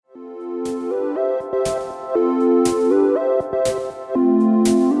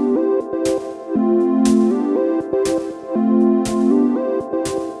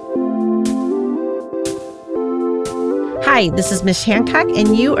Hi, this is Mish Hancock,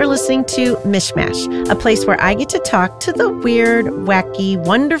 and you are listening to Mishmash, a place where I get to talk to the weird, wacky,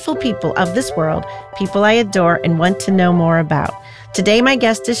 wonderful people of this world, people I adore and want to know more about. Today, my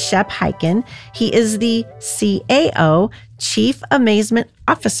guest is Shep Hyken. He is the CAO, Chief Amazement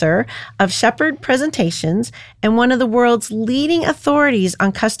Officer of Shepherd Presentations and one of the world's leading authorities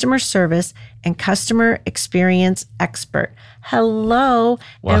on customer service and customer experience expert. Hello.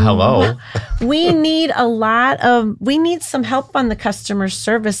 Well, hello. We need some help on the customer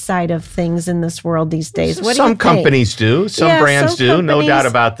service side of things in this world these days. What do you Some think? companies do. Some brands do. No doubt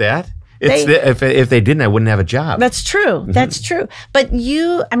about that. If they didn't, I wouldn't have a job. That's true. Mm-hmm. That's true. But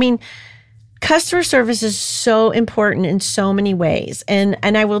customer service is so important in so many ways. And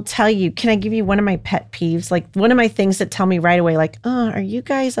I will tell you, can I give you one of my pet peeves? Like one of my things that tell me right away, like, oh, are you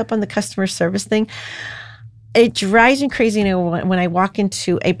guys up on the customer service thing? It drives me crazy when I walk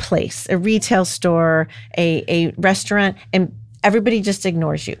into a place, a retail store, a restaurant, and everybody just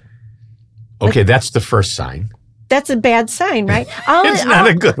ignores you. Okay, that's the first sign. That's a bad sign, right? It's not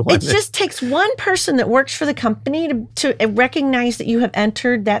a good one. It just takes one person that works for the company to recognize that you have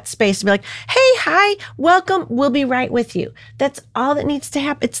entered that space and be like, hey, hi, welcome. We'll be right with you. That's all that needs to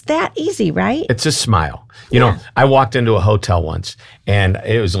happen. It's that easy, right? It's a smile. You know, I walked into a hotel once and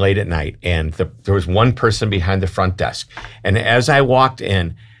it was late at night and there was one person behind the front desk. And as I walked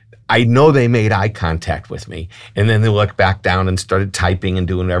in, I know they made eye contact with me. And then they looked back down and started typing and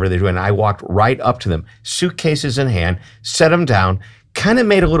doing whatever they do. And I walked right up to them, suitcases in hand, set them down, kind of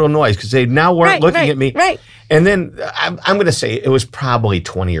made a little noise because they now weren't looking at me. Right. And then I'm going to say it was probably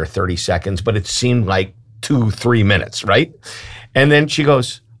 20 or 30 seconds, but it seemed like 2-3 minutes, right? And then she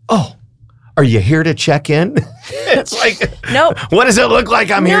goes, oh, are you here to check in? It's like, nope. What does it look like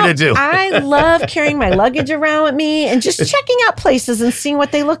I'm here to do? I love carrying my luggage around with me and just checking out places and seeing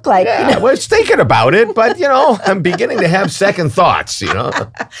what they look like. Yeah, I was thinking about it, but, I'm beginning to have second thoughts,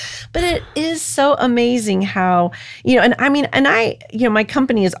 But it is so amazing how, my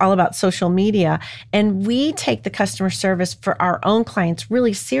company is all about social media, and we take the customer service for our own clients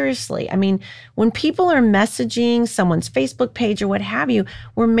really seriously. I mean, when people are messaging someone's Facebook page or what have you,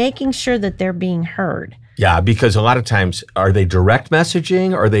 we're making sure that they're being heard. Yeah, because a lot of times, are they direct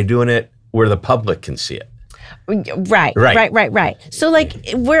messaging or are they doing it where the public can see it? Right. So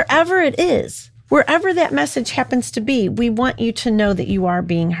wherever it is, wherever that message happens to be, we want you to know that you are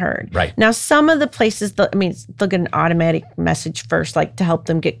being heard. Right. Now, some of the places, they'll get an automatic message first, like to help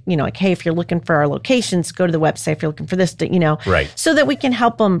them get, hey, if you're looking for our locations, go to the website. If you're looking for this, Right. So that we can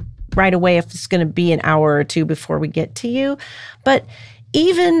help them right away if it's going to be an hour or two before we get to you. But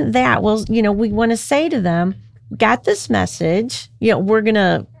even that, we want to say to them, got this message, we're going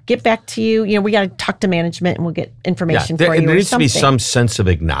to get back to you. We got to talk to management and we'll get information for you. There needs to be some sense of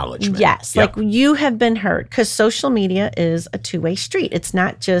acknowledgement. Yes, like you have been heard, because social media is a two-way street. It's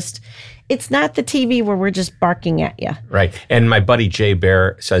not the TV where we're just barking at you. Right. And my buddy Jay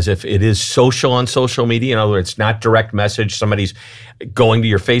Bear says if it is social on social media, in other words, not direct message, somebody's going to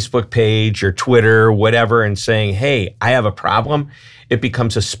your Facebook page, your Twitter, whatever, and saying, hey, I have a problem, it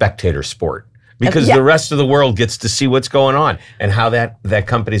becomes a spectator sport. Because the rest of the world gets to see what's going on and how that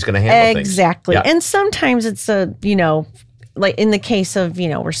company's going to handle things. Exactly. Yeah. And sometimes it's like in the case of,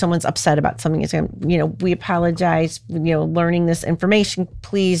 where someone's upset about something, it's we apologize, learning this information,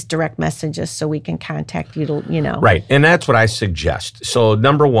 please direct message us so we can contact you to, Right. And that's what I suggest. So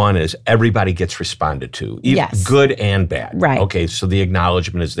number one is everybody gets responded to, yes. Good and bad. Right. Okay. So the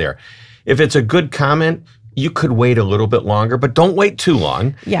acknowledgement is there. If it's a good comment, you could wait a little bit longer, but don't wait too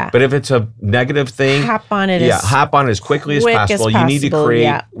long. Yeah. But if it's a negative thing, hop on it as quickly as possible. You need to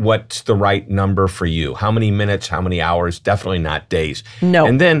create what's the right number for you. How many minutes, how many hours, definitely not days. No.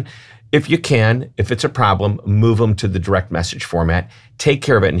 And then if you can, if it's a problem, move them to the direct message format. Take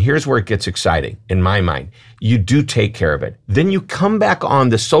care of it. And here's where it gets exciting in my mind. You do take care of it. Then you come back on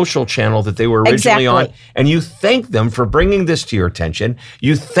the social channel that they were originally on, and you thank them for bringing this to your attention.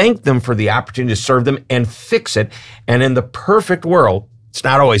 You thank them for the opportunity to serve them and fix it. And in the perfect world, it's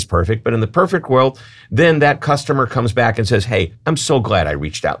not always perfect, but in the perfect world, then that customer comes back and says, hey, I'm so glad I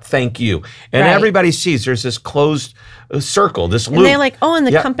reached out. Thank you. And everybody sees there's this closed circle, this loop. And they're like, oh, and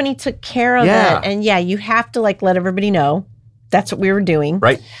the company took care of it. And you have to let everybody know that's what we were doing.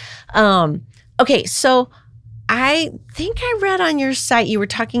 Right. Okay, so I think I read on your site, you were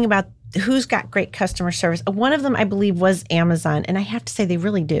talking about who's got great customer service. One of them, I believe, was Amazon. And I have to say, they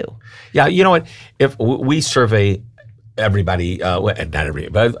really do. Yeah, you know what? If we survey everybody, not everybody,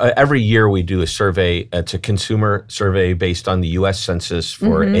 but every year we do a survey. It's a consumer survey based on the U.S. Census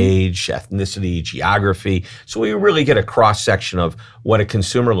for age, ethnicity, geography. So we really get a cross section of what a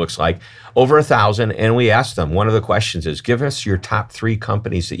consumer looks like. Over 1,000, and we ask them, one of the questions is, give us your top 3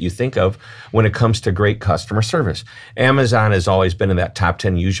 companies that you think of when it comes to great customer service. Amazon has always been in that top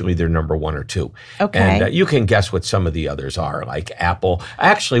 10. Usually they're number 1 or 2. Okay. And you can guess what some of the others are, like Apple.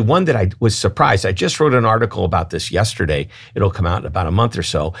 Actually, one that I was surprised, I just wrote an article about this yesterday. It'll come out in about a month or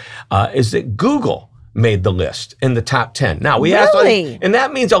so, is that Google made the list in the top 10. Now, we asked, and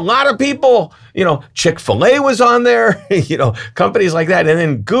that means a lot of people, Chick-fil-A was on there, companies like that, and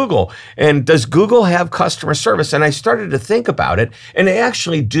then Google. And does Google have customer service? And I started to think about it, and they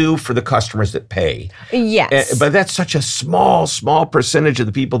actually do for the customers that pay. Yes. But that's such a small percentage of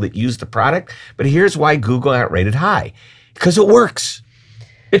the people that use the product. But here's why Google got rated high, because it works.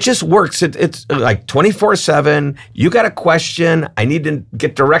 It just works. It's like 24/7. You got a question. I need to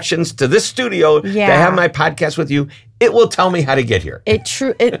get directions to this studio to have my podcast with you. It will tell me how to get here.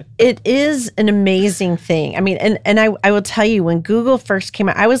 It is an amazing thing. I mean, and I will tell you, when Google first came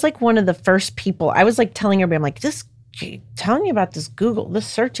out, I was like one of the first people. I was like telling everybody, I'm like, telling you about this Google, this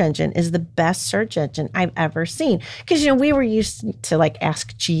search engine is the best search engine I've ever seen. Because, we were used to like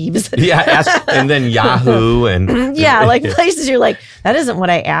Ask Jeeves. And then Yahoo. And like places you're like, that isn't what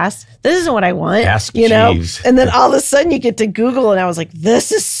I asked. This isn't what I want. Ask Jeeves. And then all of a sudden you get to Google and I was like,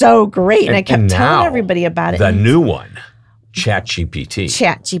 this is so great. And I kept telling everybody about it. The new one,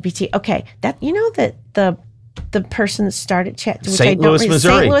 ChatGPT. Okay. That the person that started Chat, which St. Louis,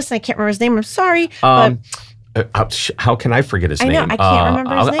 Missouri. St. Louis, and I can't remember his name. I'm sorry. How can I forget his name? I know, I can't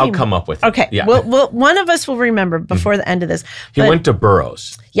remember his name. I'll come up with it. Okay, yeah. Well, one of us will remember before the end of this. He went to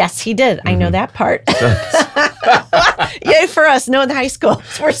Burroughs. Yes, he did. I know that part. Yay for us, knowing high school.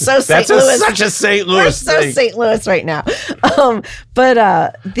 We're so St. Louis. Such a St. Louis We're so St. Louis right now.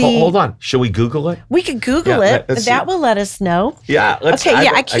 Hold on. Should we Google it? We could Google it. That will let us know. Yeah.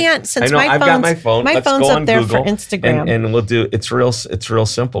 I can't, since I've got my phone. My phone's up there Google, for Instagram. And we'll do, it's real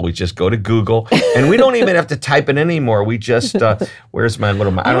simple. We just go to Google, and we don't even have to type it anymore. We just, where's my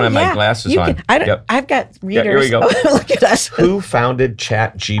little, I don't have my glasses on. I've got readers. Here we go. Look at us. Who founded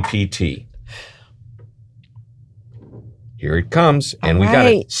ChatGPT? Here it comes, and we got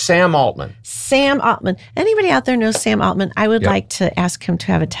it. Sam Altman. Sam Altman. Anybody out there know Sam Altman? I would like to ask him to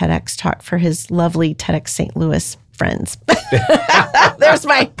have a TEDx talk for his lovely TEDx St. Louis friends. There's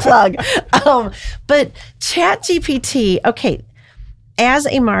my plug. But ChatGPT, okay, as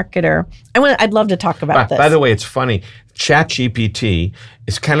a marketer, I'd love to talk about this. By the way, it's funny. ChatGPT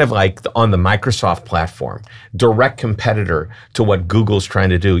is kind of like on the Microsoft platform, direct competitor to what Google's trying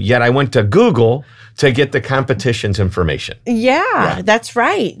to do. Yet I went to Google to get the competition's information. Yeah, that's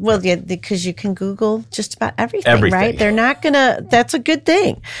right. Well, because you can Google just about everything, right? They're not that's a good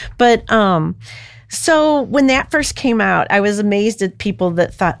thing. But so when that first came out, I was amazed at people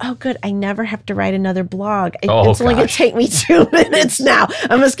that thought, oh, good, I never have to write another blog. It's only going to take me 2 minutes now.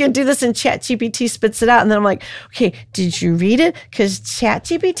 I'm just going to do this, and ChatGPT spits it out. And then I'm like, okay, did you read it? Because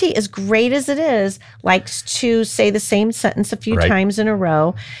ChatGPT, as great as it is, likes to say the same sentence a few times in a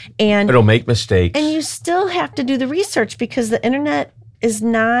row. And it'll make mistakes. And you still have to do the research because the internet is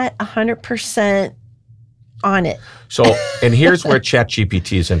not 100% on it. So, and here's where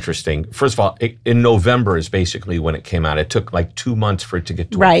ChatGPT is interesting. First of all, in November is basically when it came out. It took like 2 months for it to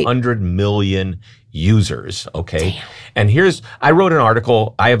get to 100 million users, okay? Damn. And I wrote an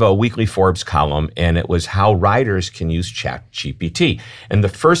article, I have a weekly Forbes column, and it was how writers can use ChatGPT. And the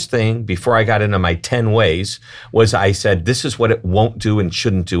first thing, before I got into my 10 ways, was I said, this is what it won't do and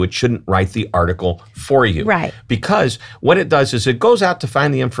shouldn't do. It shouldn't write the article for you. Right. Because what it does is it goes out to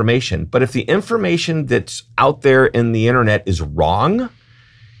find the information, but if the information that's out there in the internet is wrong,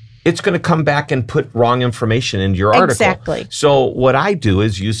 it's going to come back and put wrong information into your article. Exactly. So what I do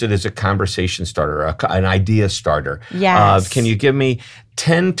is use it as a conversation starter, an idea starter. Yes. Can you give me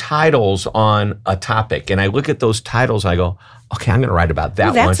 10 titles on a topic? And I look at those titles, I go, okay, I'm going to write about that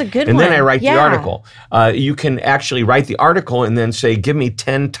one. That's a good one. And then I write the article. You can actually write the article and then say, give me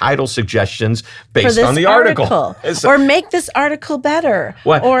 10 title suggestions based on the article. Or make this article better.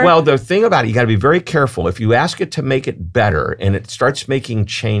 Well, the thing about it, you got to be very careful. If you ask it to make it better and it starts making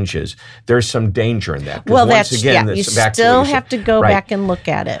changes, there's some danger in that. Well, you still have to go back and look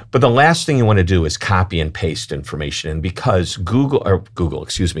at it. But the last thing you want to do is copy and paste information. And because Google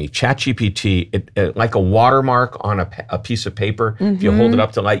ChatGPT, like a watermark on a piece of paper. If you hold it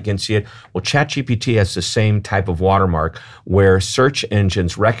up to light, you can see it. Well, ChatGPT has the same type of watermark where search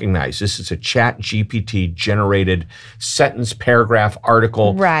engines recognize this is a ChatGPT generated sentence, paragraph,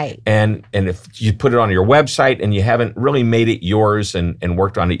 article. Right. And if you put it on your website and you haven't really made it yours and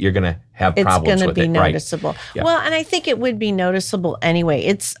worked on it, you're going to have problems with it. It's going to be noticeable. Right? Yeah. Well, and I think it would be noticeable anyway.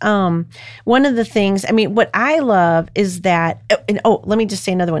 It's one of the things, I mean, what I love is that, let me just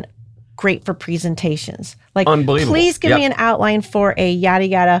say another one. Great for presentations. Like, unbelievable. Please give me an outline for a yada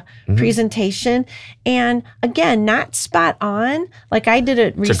yada presentation. And again, not spot on. Like I did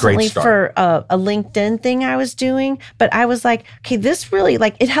it recently for a LinkedIn thing I was doing, but I was like, okay, this really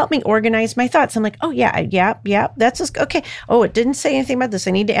it helped me organize my thoughts. I'm like, oh yeah, that's just, okay. Oh, it didn't say anything about this.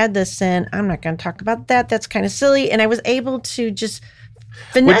 I need to add this in. I'm not going to talk about that. That's kind of silly. And I was able to just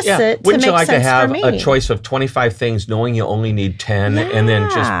finesse it to Wouldn't you make like to sense have for me. a choice of 25 things knowing you only need 10 and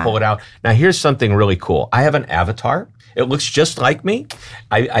then just pull it out? Now, here's something really cool. I have an avatar. It looks just like me.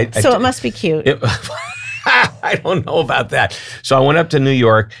 So it must be cute. I don't know about that. So I went up to New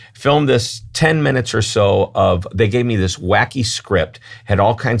York, filmed this 10 minutes or so they gave me this wacky script, had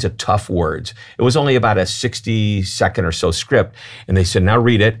all kinds of tough words. It was only about a 60-second or so script. And they said, now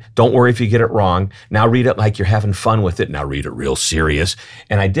read it. Don't worry if you get it wrong. Now read it like you're having fun with it. Now read it real serious.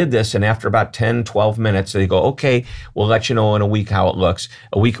 And I did this. And after about 10, 12 minutes, they go, okay, we'll let you know in a week how it looks.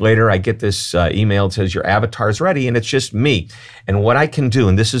 A week later, I get this email that says your avatar's ready. And it's just me. And what I can do,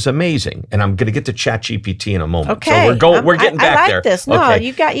 and this is amazing, and I'm going to get to ChatGPT in a moment. Okay. So we're getting back there. I like this. No, okay.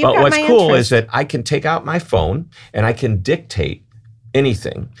 you got But what's my cool interest. is that I can take out my phone and I can dictate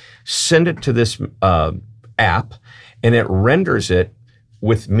anything, send it to this app, and it renders it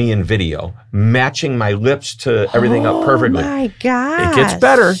with me in video, matching my lips to everything up perfectly. Oh my gosh.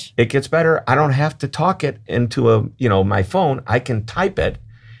 It gets better. I don't have to talk it into my phone. I can type it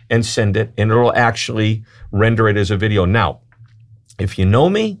and send it, and it'll actually render it as a video. Now, if you know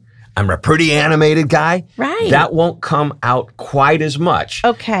me, I'm a pretty animated guy. Right. That won't come out quite as much.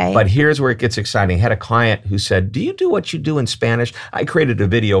 Okay. But here's where it gets exciting. I had a client who said, do you do what you do in Spanish? I created a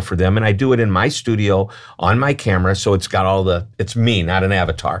video for them, and I do it in my studio on my camera, so it's got it's me, not an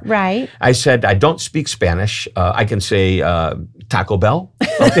avatar. Right. I said, I don't speak Spanish. I can say Taco Bell.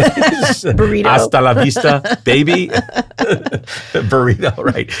 Okay. Burrito. Hasta la vista, baby. Burrito,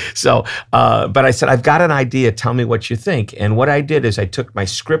 right. So, but I said, I've got an idea. Tell me what you think. And what I did is I took my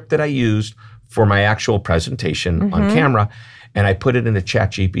script that I used for my actual presentation on camera, and I put it into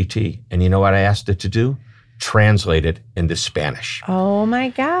ChatGPT. And you know what I asked it to do? Translate it into Spanish. Oh my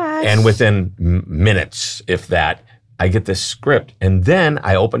gosh. And within minutes, if that, I get this script. And then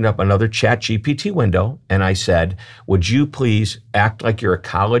I opened up another ChatGPT window and I said, would you please act like you're a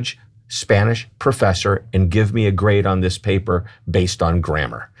college Spanish professor and give me a grade on this paper based on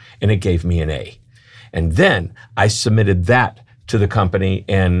grammar? And it gave me an A. And then I submitted that to the company,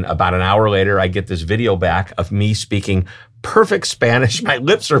 and about an hour later, I get this video back of me speaking perfect Spanish. My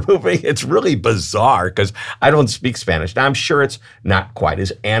lips are moving. It's really bizarre because I don't speak Spanish. Now, I'm sure it's not quite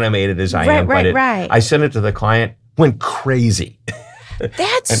as animated as I am, but I sent it to the client, went crazy.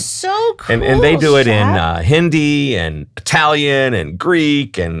 That's so cool. And they do it Shep. in Hindi and Italian and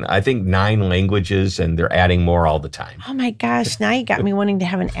Greek and I think 9 languages, and they're adding more all the time. Oh my gosh, now you got me wanting to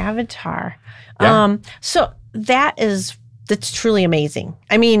have an avatar. Yeah. So that's truly amazing.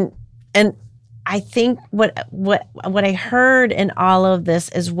 I mean, and I think what I heard in all of this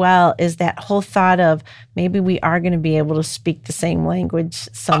as well is that whole thought of maybe we are going to be able to speak the same language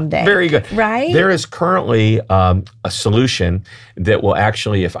someday. Very good. Right? There is currently a solution that will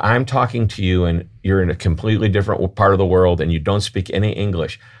actually, if I'm talking to you and you're in a completely different part of the world and you don't speak any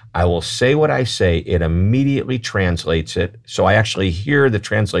English, I will say what I say. It immediately translates it. So I actually hear the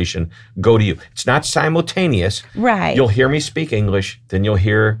translation go to you. It's not simultaneous. Right. You'll hear me speak English, then you'll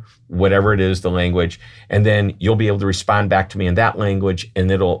hear whatever it is, the language, and then you'll be able to respond back to me in that language, and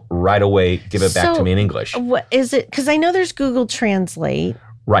it'll right away give it back to me in English. What is it? Because I know there's Google Translate.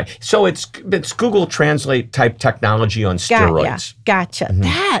 Right. So it's Google Translate type technology on steroids. Gotcha. Mm-hmm.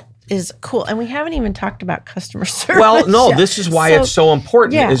 That is cool. And we haven't even talked about customer service. Well, no, yet. this is why it's so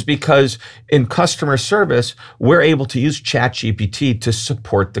important is because in customer service, we're able to use ChatGPT to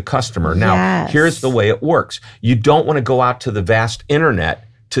support the customer. Now, here's the way it works. You don't want to go out to the vast internet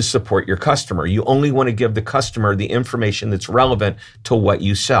to support your customer. You only want to give the customer the information that's relevant to what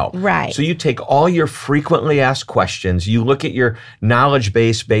you sell. Right. So you take all your frequently asked questions, you look at your knowledge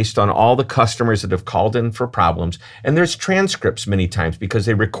base based on all the customers that have called in for problems, and there's transcripts many times because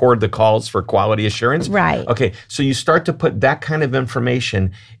they record the calls for quality assurance. Right. Okay, so you start to put that kind of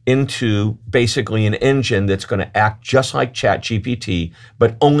information into basically an engine that's going to act just like ChatGPT,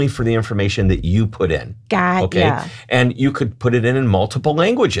 but only for the information that you put in. Yeah. And you could put it in multiple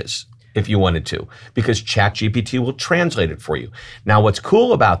languages if you wanted to, because ChatGPT will translate it for you. Now, what's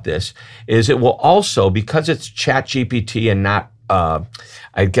cool about this is it will also, because it's ChatGPT and not,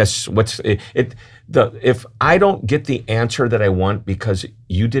 I guess, if I don't get the answer that I want because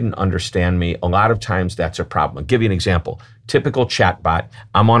you didn't understand me, a lot of times that's a problem. I'll give you an example. Typical chatbot.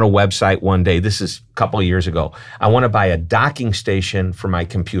 I'm on a website one day. This is a couple of years ago. I want to buy a docking station for my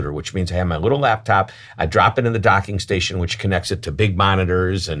computer, which means I have my little laptop. I drop it in the docking station, which connects it to big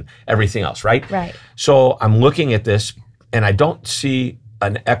monitors and everything else, right? Right. So I'm looking at this and I don't see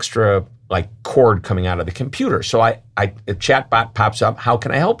an extra cord coming out of the computer. So a chatbot pops up. How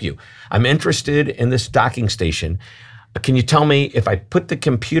can I help you? I'm interested in this docking station. Can you tell me if I put the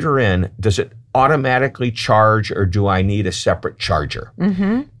computer in, does it automatically charge or do I need a separate charger?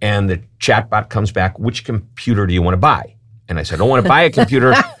 Mm-hmm. And the chatbot comes back, which computer do you want to buy? And I said, I don't want to buy a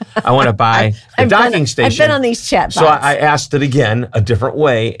computer. I want to buy the docking station. I've been on these chatbots. So I asked it again a different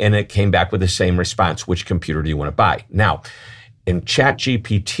way, and it came back with the same response. Which computer do you want to buy? Now, in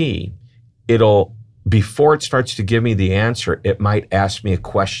ChatGPT, before it starts to give me the answer, it might ask me a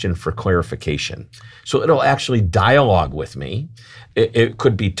question for clarification. So it'll actually dialogue with me. It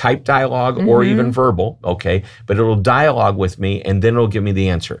could be typed dialogue or even verbal, okay? But it'll dialogue with me and then it'll give me the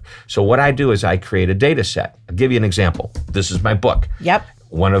answer. So what I do is I create a data set. I'll give you an example. This is my book. Yep.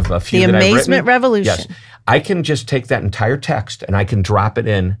 One of a few that I've written. The Amazement Revolution. Yes. I can just take that entire text and I can drop it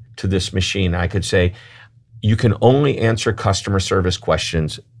in to this machine. I could say, you can only answer customer service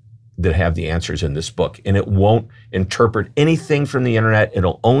questions that have the answers in this book. And it won't interpret anything from the internet.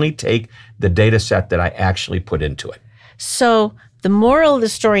 It'll only take the data set that I actually put into it. So the moral of the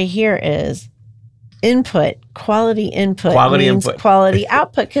story here is quality input means quality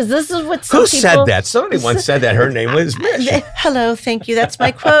output. Because this is what some people... Who said that? Somebody once said that. Her name was Mish. Hello, thank you. That's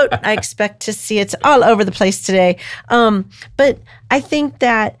my quote. I expect to see it all over the place today. But I think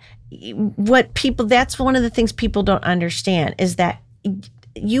that that's one of the things people don't understand is that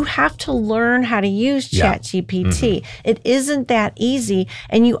you have to learn how to use ChatGPT. Mm-hmm. It isn't that easy.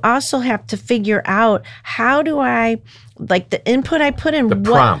 And you also have to figure out, how do I, the input I put in. The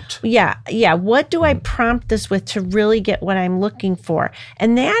prompt. Yeah. What do I prompt this with to really get what I'm looking for?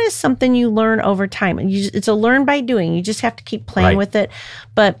 And that is something you learn over time. It's a learn by doing. You just have to keep playing with it.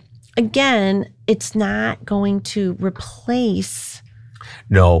 But again, it's not going to replace...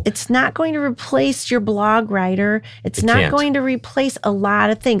 No. It's not going to replace your blog writer. It's not going to replace a lot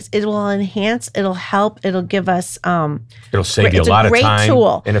of things. It will enhance, it'll help, it'll give us... it'll save you a lot of time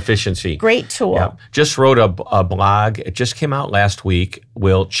tool. And efficiency. Great tool. Yeah. Just wrote a blog. It just came out last week.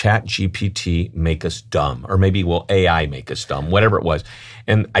 Will ChatGPT make us dumb? Or maybe will AI make us dumb? Whatever it was.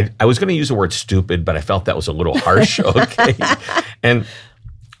 And I was going to use the word stupid, but I felt that was a little harsh. Okay. And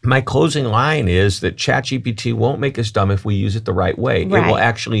my closing line is that ChatGPT won't make us dumb if we use it the right way. Right. It will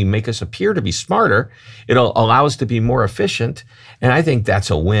actually make us appear to be smarter. It'll allow us to be more efficient. And I think that's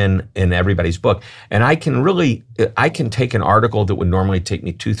a win in everybody's book. And I can take an article that would normally take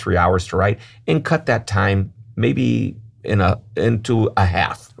me 2-3 hours to write and cut that time maybe into a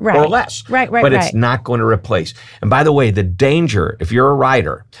half or less. Right. But it's not going to replace. And by the way, the danger, if you're a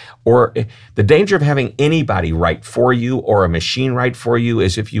writer, or the danger of having anybody write for you or a machine write for you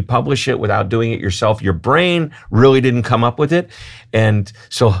is if you publish it without doing it yourself, your brain really didn't come up with it. And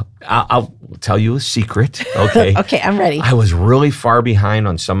so I'll tell you a secret. Okay. Okay, I'm ready. I was really far behind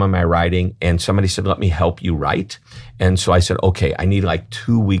on some of my writing, and somebody said, let me help you write. And so I said, okay, I need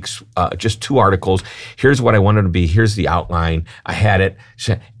 2 weeks, just 2 articles. Here's what I wanted to be. Here's the outline. I had it,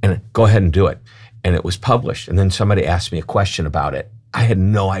 and go ahead and do it. And it was published. And then somebody asked me a question about it. I had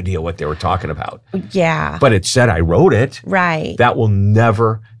no idea what they were talking about. Yeah. But it said I wrote it. Right. That will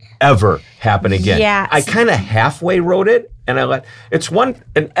never, ever happen again. Yeah. I kind of halfway wrote it, and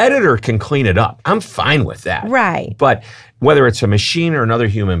an editor can clean it up. I'm fine with that. Right. But whether it's a machine or another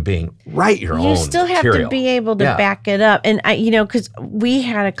human being, write your own. You still have material. to be able to back it up. And because we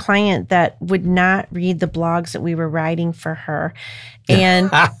had a client that would not read the blogs that we were writing for her. And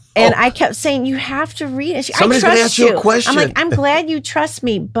and I kept saying, you have to read it. Somebody's going to ask you a question. I'm like, I'm glad you trust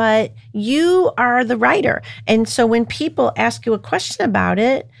me, but you are the writer. And so when people ask you a question about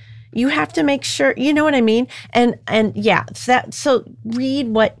it, you have to make sure, you know what I mean? And yeah, so read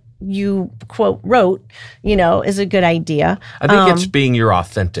what you quote wrote, is a good idea. I think it's being your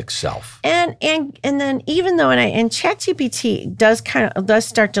authentic self. And then even though and ChatGPT does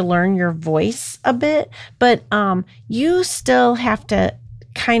start to learn your voice a bit, but you still have to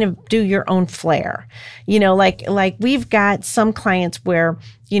kind of do your own flair. Like we've got some clients where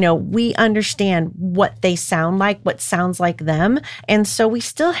we understand what they sound like, what sounds like them. And so we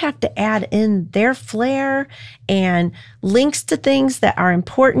still have to add in their flair and links to things that are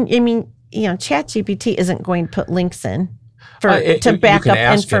important. I mean, ChatGPT isn't going to put links in to back up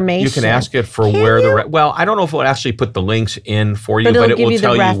information. You can ask it for well, I don't know if it will actually put the links in for you, but it will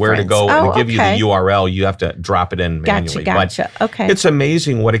tell you where to go and give you the URL. You have to drop it in manually. Gotcha. Okay. It's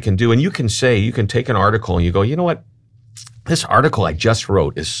amazing what it can do. And you can take an article and you go, you know what? This article I just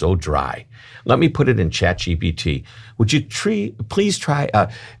wrote is so dry. Let me put it in ChatGPT. Would you please try,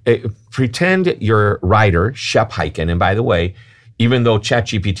 pretend you're writer, Shep Hyken. And by the way, even though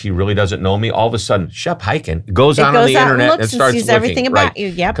ChatGPT really doesn't know me, all of a sudden, Shep Hyken goes on the internet and starts sees looking. Everything about you.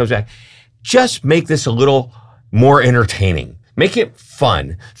 Yep. Comes back. Just make this a little more entertaining. Make it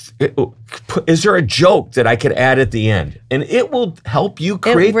fun. Is there a joke that I could add at the end? And it will help you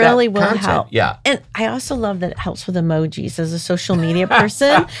create that content. It really will help. Yeah. And I also love that it helps with emojis. As a social media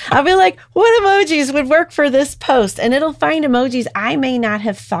person, I'll be like, what emojis would work for this post? And it'll find emojis I may not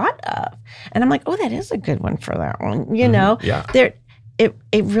have thought of. And I'm like, oh, that is a good one for that one. Yeah. It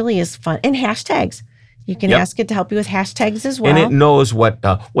really is fun. And hashtags. You can ask it to help you with hashtags as well. And it knows what,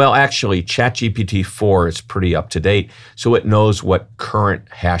 actually, ChatGPT 4 is pretty up to date. So it knows what current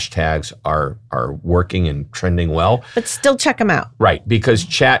hashtags are working and trending well. But still check them out. Right, because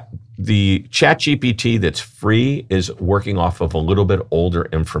the ChatGPT that's free is working off of a little bit older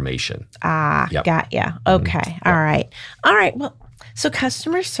information. Got ya. Okay. All right. Well, so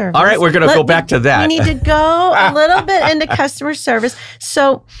customer service. All right, we're going to go back to that. We need to go a little bit into customer service.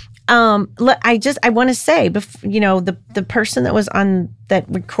 So I want to say, the person that was that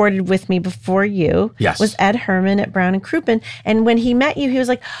recorded with me before you was Ed Herman at Brown and Crouppen. And when he met you, he was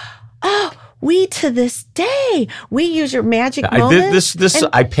like, oh, we to this day, we use your magic moment.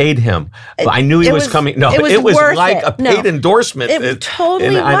 I paid him. I knew he was coming. No, it was like a paid endorsement. It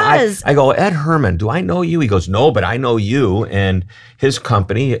totally was. I go, Ed Herman, do I know you? He goes, no, but I know you and his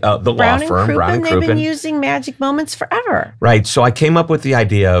company, the law firm, Brown and Crouppen. They've been using magic moments forever. Right. So I came up with the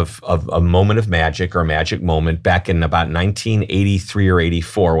idea of a moment of magic or a magic moment back in about 1983 or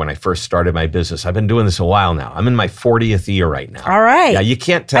 84 when I first started my business. I've been doing this a while now. I'm in my 40th year right now. All right. Yeah, you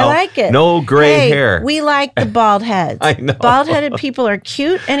can't tell. I like it. No gray hair. We like the bald heads. I know. Bald-headed people are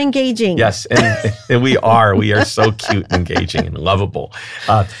cute and engaging. Yes, and we are. We are so cute and engaging and lovable.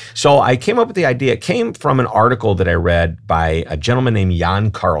 So I came up with the idea. It came from an article that I read by a gentleman named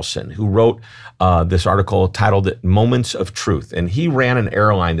Jan Carlson, who wrote this article titled Moments of Truth. And he ran an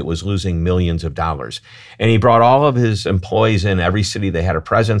airline that was losing millions of dollars. And he brought all of his employees in every city. They had a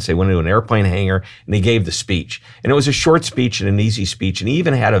presence. They went into an airplane hangar and they gave the speech. And it was a short speech and an easy speech. And he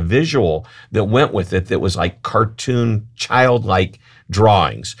even had a visual that went with it that was like cartoon, childlike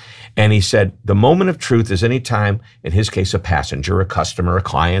drawings. And he said, the moment of truth is any time, in his case, a passenger, a customer, a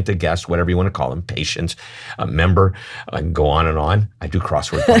client, a guest, whatever you want to call them, patient, a member, I can go on and on. I do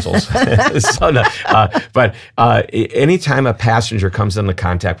crossword puzzles. But anytime a passenger comes into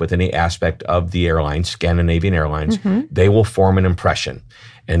contact with any aspect of the airline, Scandinavian Airlines, they will form an impression.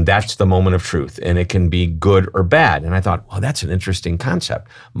 And that's the moment of truth. And it can be good or bad. And I thought, well, that's an interesting concept.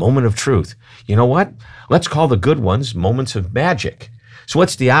 Moment of truth. You know what? Let's call the good ones moments of magic. So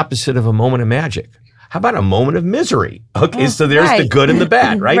what's the opposite of a moment of magic? How about a moment of misery? Okay, so there's the good and the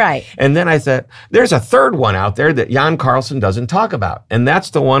bad, right? Right. And then I thought, there's a third one out there that Jan Carlson doesn't talk about. And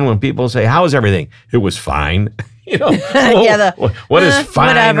that's the one when people say, how is everything? It was fine. What does fine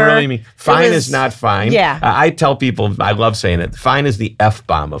whatever. Really mean? Fine is not fine. Yeah. I tell people, I love saying it, fine is the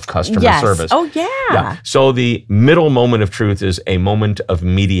F-bomb of customer service. Oh, yeah. So the middle moment of truth is a moment of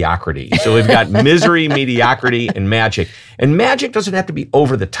mediocrity. So we've got misery, mediocrity, and magic. And magic doesn't have to be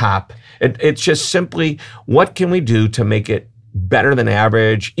over the top. It's just simply, what can we do to make it better than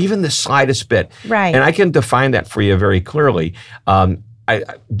average, even the slightest bit? Right. And I can define that for you very clearly. I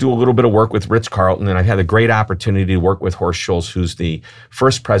do a little bit of work with Ritz-Carlton, and I've had a great opportunity to work with Horst Schulze, who's the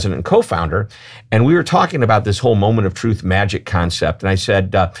first president and co-founder. And we were talking about this whole moment of truth magic concept. And I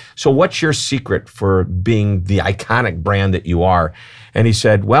said, so what's your secret for being the iconic brand that you are? And he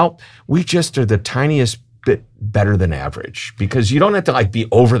said, well, we just are the tiniest bit better than average, because you don't have to be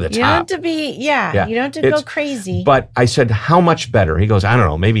over the top. You don't have to be, you don't have to go crazy. But I said, how much better? He goes, I don't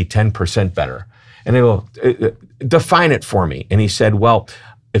know, maybe 10% better. And I go, define it for me. And he said, well,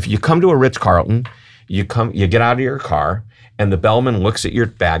 if you come to a Ritz-Carlton, you get out of your car, and the bellman looks at your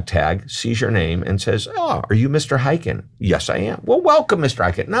bag tag, sees your name, and says, "Oh, are you Mr. Hyken?" "Yes, I am." "Well, welcome, Mr.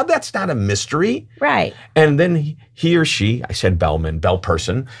 Hyken." Now, that's not a mystery. Right. And then he or she, I said bellman, bell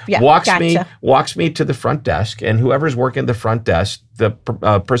person, Yeah, walks me to the front desk, and whoever's working the front desk, the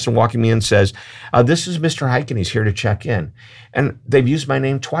person walking me in says, "This is Mr. Hyken. He's here to check in." And they've used my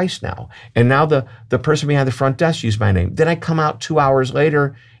name twice now. And now the person behind the front desk used my name. Then I come out 2 hours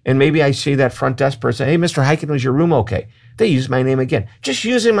later, and maybe I see that front desk person, "Hey, Mr. Hyken, was your room okay?" They use my name again. Just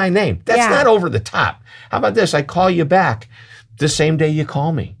using my name. That's not over the top. How about this? I call you back the same day you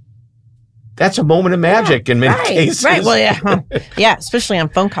call me. That's a moment of magic in many cases. Right. Well, yeah. Yeah, especially on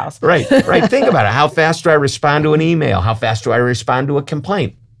phone calls. Right. Think about it. How fast do I respond to an email? How fast do I respond to a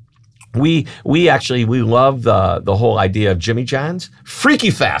complaint? We love the whole idea of Jimmy John's.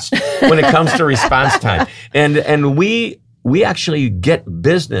 Freaky fast when it comes to response time. And we actually get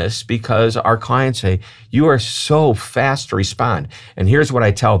business because our clients say, "You are so fast to respond." And here's what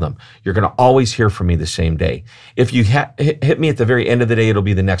I tell them. You're going to always hear from me the same day. If you hit me at the very end of the day, it'll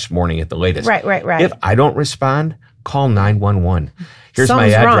be the next morning at the latest. Right. If I don't respond, call 911. Here's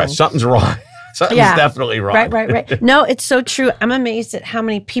my address. Wrong. Something's wrong. Something's definitely wrong. Right. No, it's so true. I'm amazed at how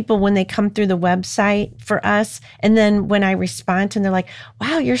many people, when they come through the website for us, and then when I respond to them, they're like,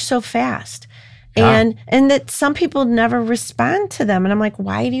 "Wow, you're so fast." And that some people never respond to them. And I'm like,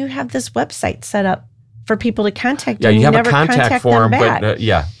 why do you have this website set up for people to contact you? Yeah, you have never a contact form, but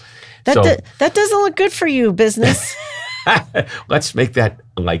That doesn't look good for you, business. Let's make that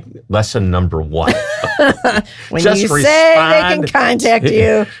like lesson number 1. When you say they can contact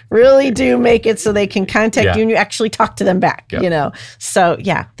you, really do make it so they can contact you and you actually talk to them back, So,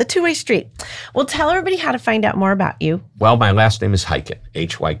 the two-way street. Well, tell everybody how to find out more about you. Well, my last name is Hyken,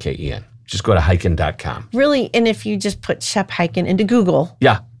 Hyken. Just go to hyken.com. Really? And if you just put Shep Hyken into Google.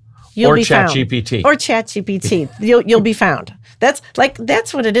 Yeah. You'll be found. ChatGPT. Or ChatGPT. You'll be found. That's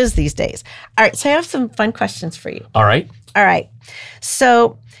what it is these days. All right. So I have some fun questions for you. All right.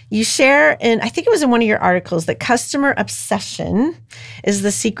 So you share I think it was in one of your articles, that customer obsession is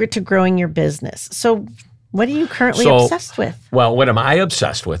the secret to growing your business. So what are you currently obsessed with? Well, what am I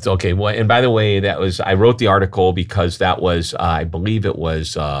obsessed with? Okay. Well, and by the way, I wrote the article because that was, I believe it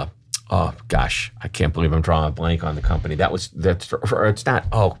was, oh gosh, I can't believe I'm drawing a blank on the company.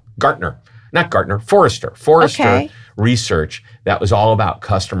 Forrester Research. That was all about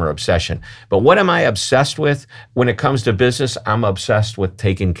customer obsession. But what am I obsessed with when it comes to business? I'm obsessed with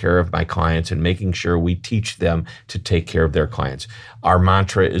taking care of my clients and making sure we teach them to take care of their clients. Our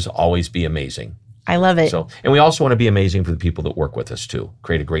mantra is always be amazing. I love it. And we also want to be amazing for the people that work with us too,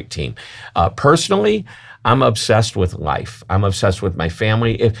 create a great team. Personally, I'm obsessed with life. I'm obsessed with my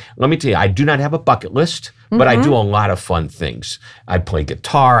family. Let me tell you, I do not have a bucket list, but I do a lot of fun things. I play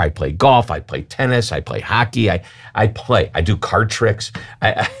guitar, I play golf, I play tennis, I play hockey, I do card tricks.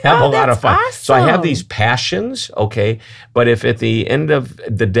 I have a lot of fun. Awesome. So I have these passions, okay? But if at the end of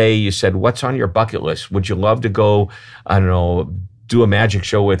the day you said, "What's on your bucket list? Would you love to go, I don't know, do a magic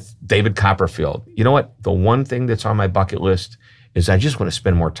show with David Copperfield?" You know what? The one thing that's on my bucket list is I just want to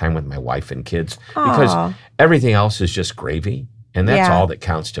spend more time with my wife and kids. Because everything else is just gravy. And that's all that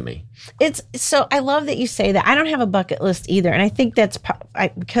counts to me. So I love that you say that. I don't have a bucket list either. And I think that's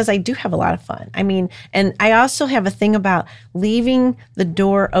because I do have a lot of fun. I mean, and I also have a thing about leaving the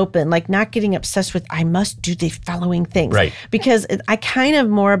door open, like not getting obsessed with, I must do the following things. Right. Because I kind of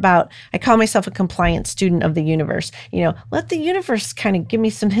more about, I call myself a compliant student of the universe. Let the universe kind of give me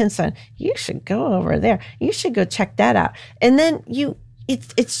some hints on, you should go over there. You should go check that out. And then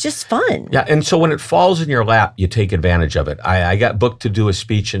it's just fun. Yeah, and so when it falls in your lap, you take advantage of it. I got booked to do a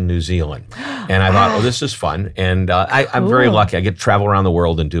speech in New Zealand, and I thought, this is fun. And I'm very lucky. I get to travel around the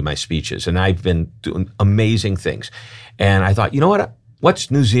world and do my speeches, and I've been doing amazing things. And I thought, you know what?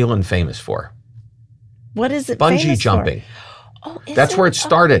 What's New Zealand famous for? What is it Bungee famous jumping. For? That's where it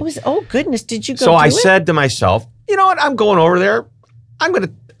started. Oh, goodness. Did you go So do I it? said to myself, you know what? I'm going over there. I'm going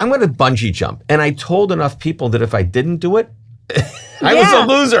to bungee jump. And I told enough people that if I didn't do it, I was a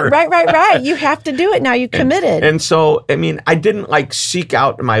loser. Right. You have to do it now. You committed. And so, I mean, I didn't seek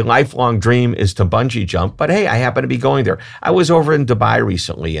out, my lifelong dream is to bungee jump, but hey, I happen to be going there. I was over in Dubai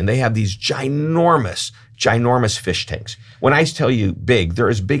recently, and they have these ginormous fish tanks. When I tell you big, they're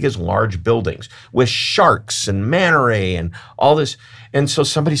as big as large buildings with sharks and manta ray and all this. And so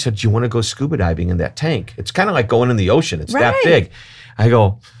somebody said, "Do you want to go scuba diving in that tank? It's kind of like going in the ocean. It's that big." I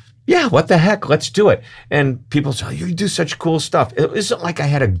go, "Yeah, what the heck? Let's do it." And people say, "You do such cool stuff." It isn't like I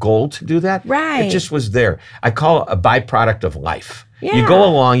had a goal to do that. Right. It just was there. I call it a byproduct of life. Yeah. You go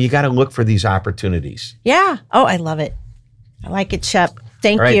along, you got to look for these opportunities. Yeah. Oh, I love it. I like it, Shep.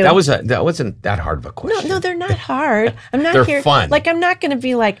 Thank All right, you. that wasn't that hard of a question. No, they're not hard. I'm not They're here. fun. Like, I'm not going to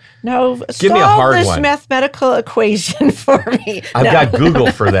be like, no, Give me a solve hard this one. mathematical equation for me. I've No. got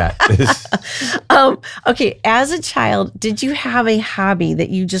Google for that. Okay, as a child, did you have a hobby that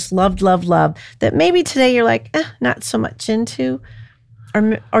you just loved, that maybe today you're like, not so much into?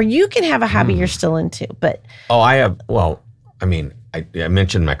 Or you can have a hobby you're still into, but... I have, I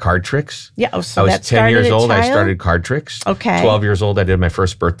mentioned my card tricks. Yeah, so I was that 10 years started old. at I child? started card tricks. Okay. 12 years old, I did my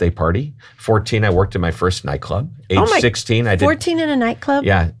first birthday party. 14, I worked in my first nightclub. Age 16, I did... 14 in a nightclub?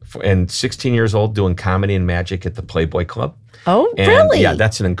 Yeah, and 16 years old doing comedy and magic at the Playboy Club. Oh, And really? yeah,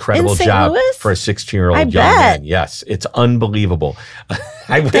 that's an incredible In St. job Louis? for a 16-year-old I young bet. man. Yes, it's unbelievable.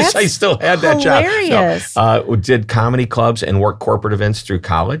 I wish That's I still had that hilarious. job. No, did comedy clubs and worked corporate events through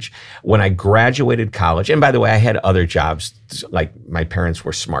college. When I graduated college, and by the way, I had other jobs. Like my parents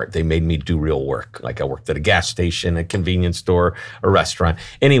were smart. They made me do real work. Like I worked at a gas station, a convenience store, a restaurant.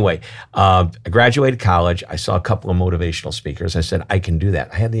 Anyway, I graduated college. I saw a couple of motivational speakers. I said, I can do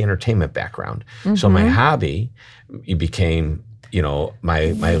that. I had the entertainment background. So my hobby became,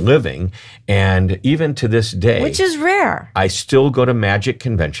 my living. And even to this day, Which is rare. I still go to magic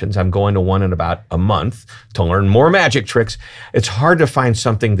conventions. I'm going to one in about a month to learn more magic tricks. It's hard to find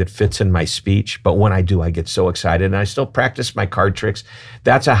something that fits in my speech, but when I do, I get so excited. And I still practice my card tricks.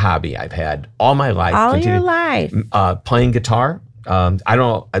 That's a hobby I've had all my life. All your life. Playing guitar.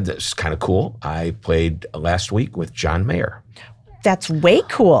 It's kind of cool. I played last week with John Mayer. That's way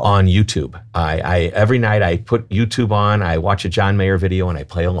cool. On YouTube. I every night I put YouTube on, I watch a John Mayer video and I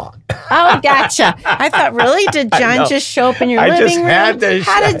play along. Oh, gotcha. I thought, really? Did John just show up in your living room? Had to.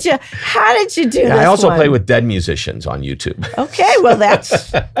 How did you do this? I also one? play with dead musicians on YouTube. Okay, well,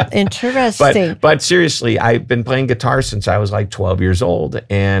 that's interesting. But seriously, I've been playing guitar since I was like 12 years old.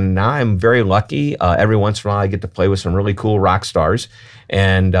 And now I'm very lucky. Every once in a while, I get to play with some really cool rock stars.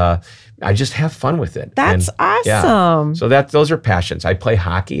 And I just have fun with it. That's awesome. Yeah. So those are passions. I play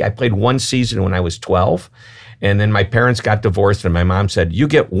hockey. I played one season when I was 12. And then my parents got divorced and my mom said, you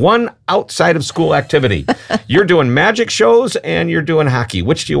get one outside of school activity. You're doing magic shows and you're doing hockey.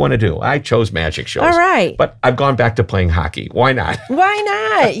 Which do you want to do? I chose magic shows. All right. But I've gone back to playing hockey. Why not?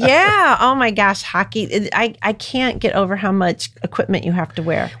 Why not? Yeah. Oh my gosh, hockey. I can't get over how much equipment you have to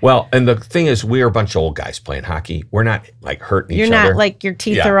wear. Well, and the thing is, we're a bunch of old guys playing hockey. We're not like hurting each other. You're not like your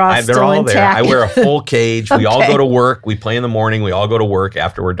teeth are all they're still all intact. there. I wear a full cage. We all Okay. go to work. We play in the morning. We all go to work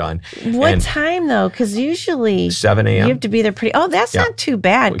after we're done. What And time though? Because usually 7 a.m. you have to be there pretty. Oh, that's Yeah. not too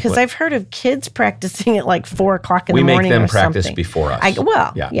bad. Because I've heard of kids practicing at like 4 o'clock in We the make morning. them or practice something. before us.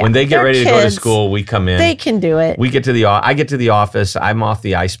 Yeah. When they get They're ready to go to kids. school, we come in. They can do it. We get to I get to the office. I'm off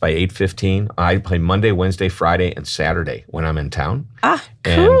the ice by 8:15. I play Monday, Wednesday, Friday, and Saturday when I'm in town. Cool.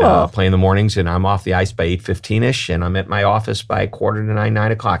 And play in the mornings, and I'm off the ice by 8:15ish, and I'm at my office by 8:45,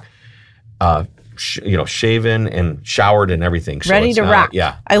 9 o'clock. Shaven and showered and everything. So Ready it's to not- rock.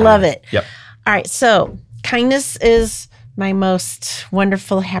 Yeah. I love it. Yep. All right. So kindness is my most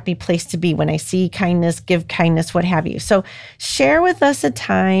wonderful, happy place to be. When I see kindness, give kindness, what have you. So share with us a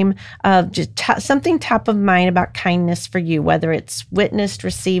time of just something top of mind about kindness for you, whether it's witnessed,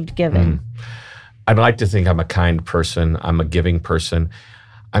 received, given. I'd like to think I'm a kind person. I'm a giving person.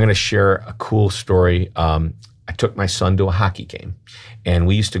 I'm going to share a cool story. I took my son to a hockey game, and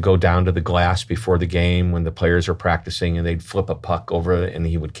we used to go down to the glass before the game when the players are practicing, and they'd flip a puck over and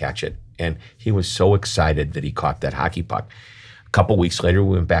he would catch it. And he was so excited that he caught that hockey puck. A couple weeks later,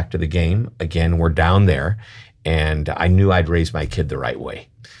 we went back to the game. Again, we're down there, and I knew I'd raise my kid the right way.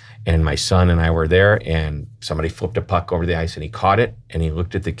 And my son and I were there, and somebody flipped a puck over the ice, and he caught it, and he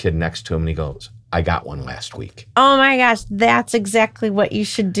looked at the kid next to him, and he goes, I got one last week. Oh my gosh, that's exactly what you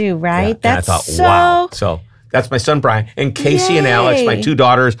should do, right? Yeah, That's and I thought, so... wow. So that's my son, Brian. And Casey and Alex, my Yay. 2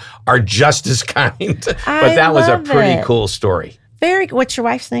 daughters, are just as kind. But I that was a love pretty it. cool story. What's your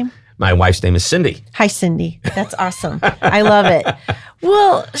wife's name? My wife's name is Cindy. Hi, Cindy. That's awesome. I love it.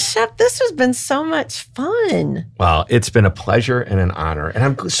 Well, Shep, this has been so much fun. Well, it's been a pleasure and an honor. And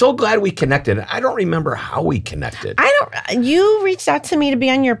I'm so glad we connected. I don't remember how we connected. You reached out to me to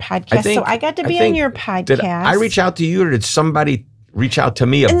be on your podcast, so I got to be on your podcast. Did I reach out to you, or did somebody reach out to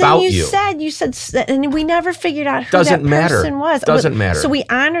me and about then you? you said, and we never figured out who Doesn't that matter. person was. Doesn't matter. So we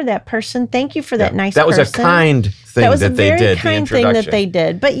honor that person. Thank you for that nice That was person. a kind thing that was that a they very did. kind the thing that introduction. they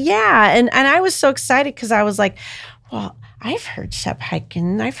did. But yeah, and I was so excited because I was like, well, I've heard Shep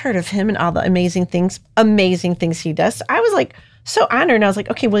Hyken. I've heard of him and all the amazing things he does. So I was like so honored. And I was like,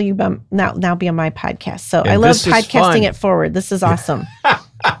 okay, will you now be on my podcast? So I love this is podcasting fun. it forward. This is awesome.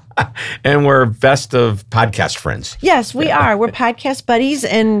 And we're best of podcast friends. Yes, we are. We're podcast buddies,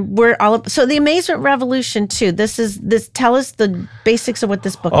 and we're all so the Amazement Revolution too. Tell us the basics of what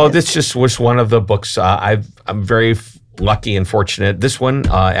this book is. Oh, this just was one of the books. I'm very lucky and fortunate. This one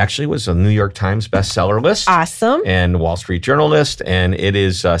actually was a New York Times bestseller list. Awesome. And Wall Street Journal list. And it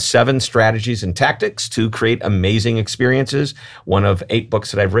is 7 strategies and tactics to create amazing experiences. One of 8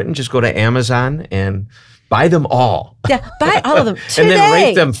 books that I've written. Just go to Amazon and buy them all. Yeah, buy all of them today. And then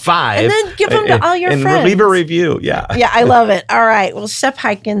rate them 5. And then give them to all your friends. And leave a review. Yeah. Yeah, I love it. All right. Well, Shep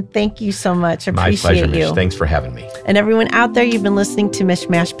Hyken, thank you so much. My pleasure, Appreciate you. Mish. Thanks for having me. And everyone out there, you've been listening to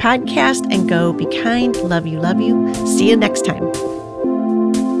Mishmash Podcast, and go be kind. Love you, love you. See you next time.